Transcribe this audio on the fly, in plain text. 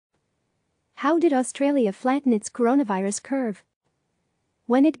How did Australia flatten its coronavirus curve?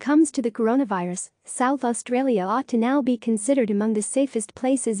 When it comes to the coronavirus, South Australia ought to now be considered among the safest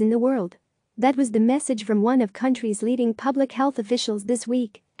places in the world. That was the message from one of country's leading public health officials this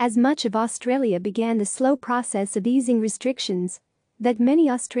week, as much of Australia began the slow process of easing restrictions. That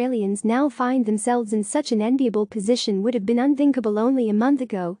many Australians now find themselves in such an enviable position would have been unthinkable only a month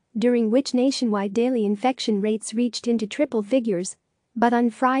ago, during which nationwide daily infection rates reached into triple figures. But on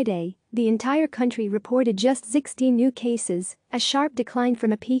Friday, the entire country reported just 60 new cases, a sharp decline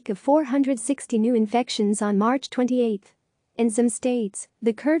from a peak of 460 new infections on March 28. In some states,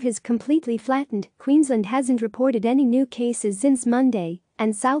 the curve has completely flattened. Queensland hasn't reported any new cases since Monday,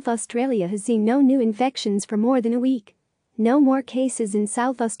 and South Australia has seen no new infections for more than a week. No more cases in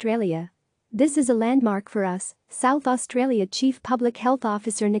South Australia. This is a landmark for us, South Australia Chief Public Health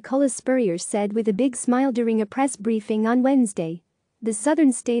Officer Nicola Spurrier said with a big smile during a press briefing on Wednesday. The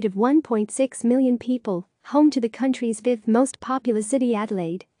southern state of 1.6 million people, home to the country's fifth most populous city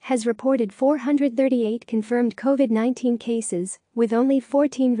Adelaide, has reported 438 confirmed COVID-19 cases, with only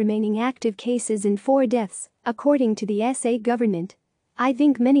 14 remaining active cases and 4 deaths, according to the SA government. I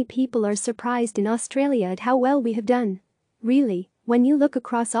think many people are surprised in Australia at how well we have done. Really, when you look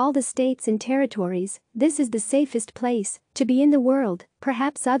across all the states and territories, this is the safest place to be in the world,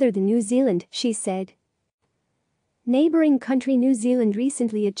 perhaps other than New Zealand, she said. Neighboring country New Zealand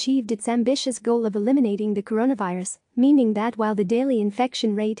recently achieved its ambitious goal of eliminating the coronavirus, meaning that while the daily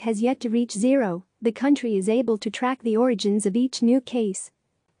infection rate has yet to reach zero, the country is able to track the origins of each new case.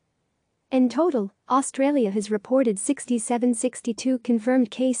 In total, Australia has reported 62 confirmed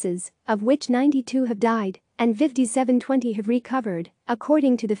cases, of which 92 have died, and 20 have recovered,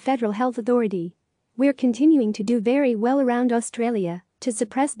 according to the Federal Health Authority. We're continuing to do very well around Australia to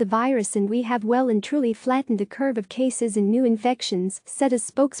suppress the virus, and we have well and truly flattened the curve of cases and new infections, said a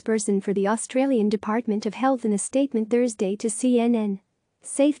spokesperson for the Australian Department of Health in a statement Thursday to CNN.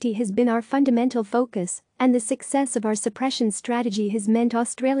 Safety has been our fundamental focus, and the success of our suppression strategy has meant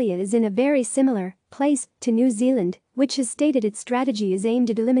Australia is in a very similar place to New Zealand, which has stated its strategy is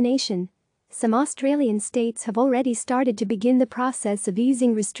aimed at elimination. Some Australian states have already started to begin the process of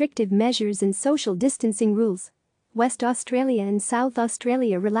easing restrictive measures and social distancing rules. West Australia and South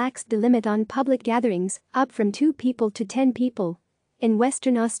Australia relaxed the limit on public gatherings, up from 2 people to 10 people. In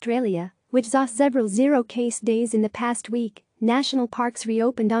Western Australia, which saw several zero-case days in the past week, national parks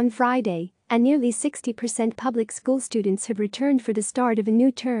reopened on Friday, and nearly 60% public school students have returned for the start of a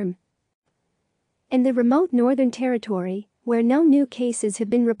new term. In the remote Northern Territory, where no new cases have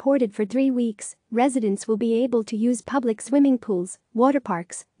been reported for 3 weeks, residents will be able to use public swimming pools, water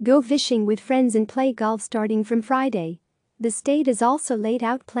parks, go fishing with friends and play golf starting from Friday. The state has also laid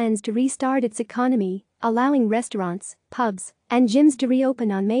out plans to restart its economy, allowing restaurants, pubs, and gyms to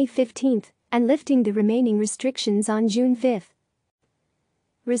reopen on May 15 and lifting the remaining restrictions on June 5.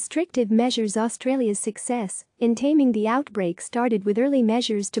 Restrictive measures. Australia's success in taming the outbreak started with early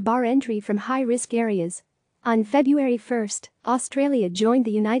measures to bar entry from high-risk areas. On February 1, Australia joined the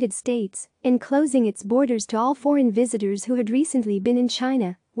United States in closing its borders to all foreign visitors who had recently been in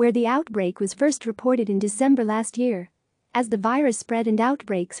China, where the outbreak was first reported in December last year. As the virus spread and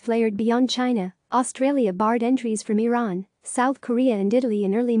outbreaks flared beyond China, Australia barred entries from Iran, South Korea and Italy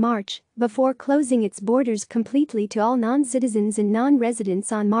in early March, before closing its borders completely to all non-citizens and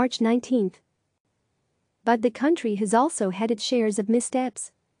non-residents on March 19. But the country has also had its shares of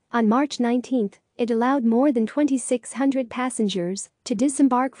missteps. On March 19, it allowed more than 2,600 passengers to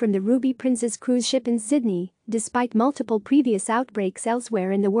disembark from the Ruby Princess cruise ship in Sydney, despite multiple previous outbreaks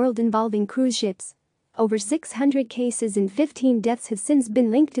elsewhere in the world involving cruise ships. Over 600 cases and 15 deaths have since been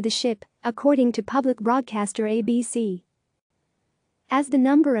linked to the ship, according to public broadcaster ABC. As the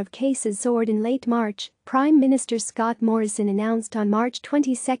number of cases soared in late March, Prime Minister Scott Morrison announced on March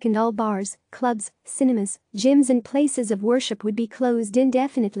 22 all bars, clubs, cinemas, gyms and places of worship would be closed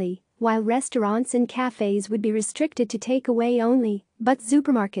indefinitely, while restaurants and cafes would be restricted to takeaway only, but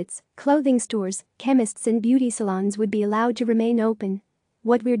supermarkets, clothing stores, chemists and beauty salons would be allowed to remain open.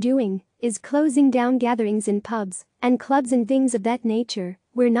 What we're doing is closing down gatherings in pubs and clubs and things of that nature.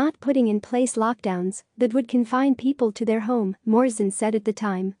 We're not putting in place lockdowns that would confine people to their home, Morrison said at the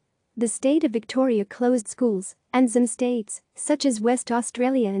time. The state of Victoria closed schools, and some states, such as West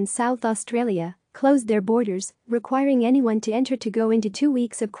Australia and South Australia, closed their borders, requiring anyone to enter to go into 2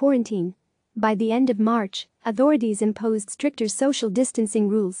 weeks of quarantine. By the end of March, authorities imposed stricter social distancing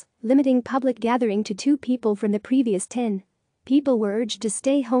rules, limiting public gathering to 2 people from the previous 10. People were urged to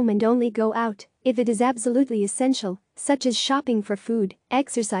stay home and only go out if it is absolutely essential, such as shopping for food,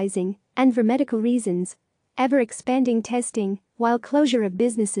 exercising, and for medical reasons. ever-expanding testing, while closure of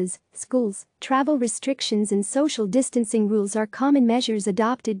businesses, schools, travel restrictions and social distancing rules are common measures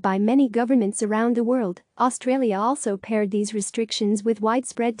adopted by many governments around the world. Australia also paired these restrictions with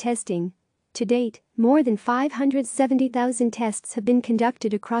widespread testing. To date, more than 570,000 tests have been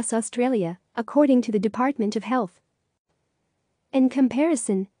conducted across Australia, according to the Department of Health. In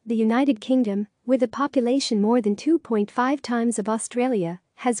comparison, the United Kingdom, with a population more than 2.5 times of Australia,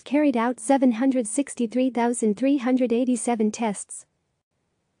 has carried out 763,387 tests.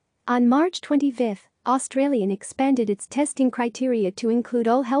 On March 25, Australia expanded its testing criteria to include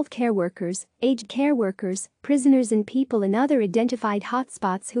all healthcare workers, aged care workers, prisoners and people in other identified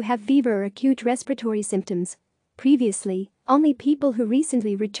hotspots who have fever or acute respiratory symptoms. Previously, only people who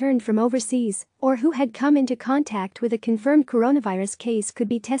recently returned from overseas or who had come into contact with a confirmed coronavirus case could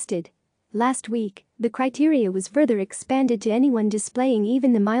be tested. Last week, the criteria was further expanded to anyone displaying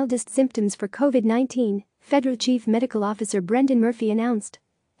even the mildest symptoms for COVID-19, Federal Chief Medical Officer Brendan Murphy announced.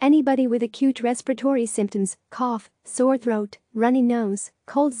 Anybody with acute respiratory symptoms, cough, sore throat, runny nose,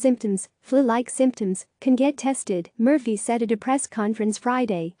 cold symptoms, flu-like symptoms, can get tested, Murphy said at a press conference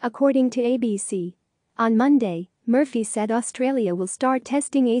Friday, according to ABC. On Monday, Murphy said Australia will start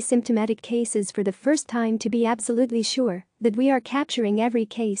testing asymptomatic cases for the first time to be absolutely sure that we are capturing every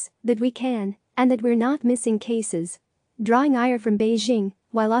case that we can and that we're not missing cases. Drawing ire from Beijing,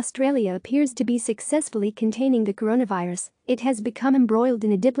 while Australia appears to be successfully containing the coronavirus, it has become embroiled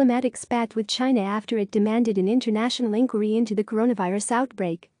in a diplomatic spat with China after it demanded an international inquiry into the coronavirus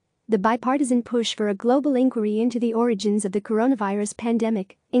outbreak. The bipartisan push for a global inquiry into the origins of the coronavirus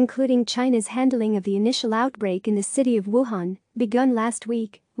pandemic, including China's handling of the initial outbreak in the city of Wuhan, begun last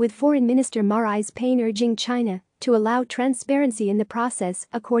week, with Foreign Minister Marise Payne urging China to allow transparency in the process,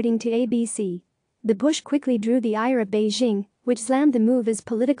 according to ABC. The push quickly drew the ire of Beijing, which slammed the move as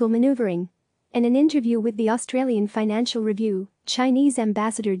political maneuvering. In an interview with the Australian Financial Review, Chinese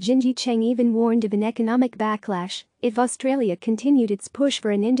Ambassador Jinji Cheng even warned of an economic backlash if Australia continued its push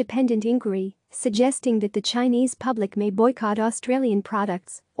for an independent inquiry, suggesting that the Chinese public may boycott Australian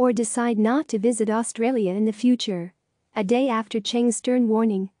products or decide not to visit Australia in the future. A day after Cheng's stern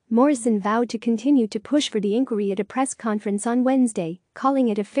warning, Morrison vowed to continue to push for the inquiry at a press conference on Wednesday, calling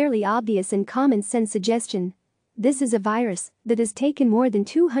it a fairly obvious and common-sense suggestion. This is a virus that has taken more than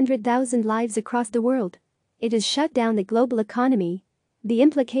 200,000 lives across the world. It has shut down the global economy. The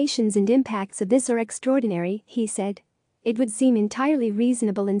implications and impacts of this are extraordinary, he said. It would seem entirely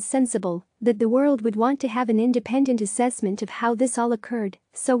reasonable and sensible that the world would want to have an independent assessment of how this all occurred,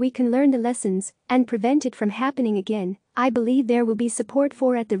 so we can learn the lessons and prevent it from happening again. I believe there will be support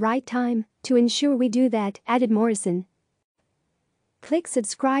for at the right time to ensure we do that, added Morrison. Click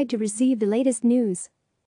subscribe to receive the latest news.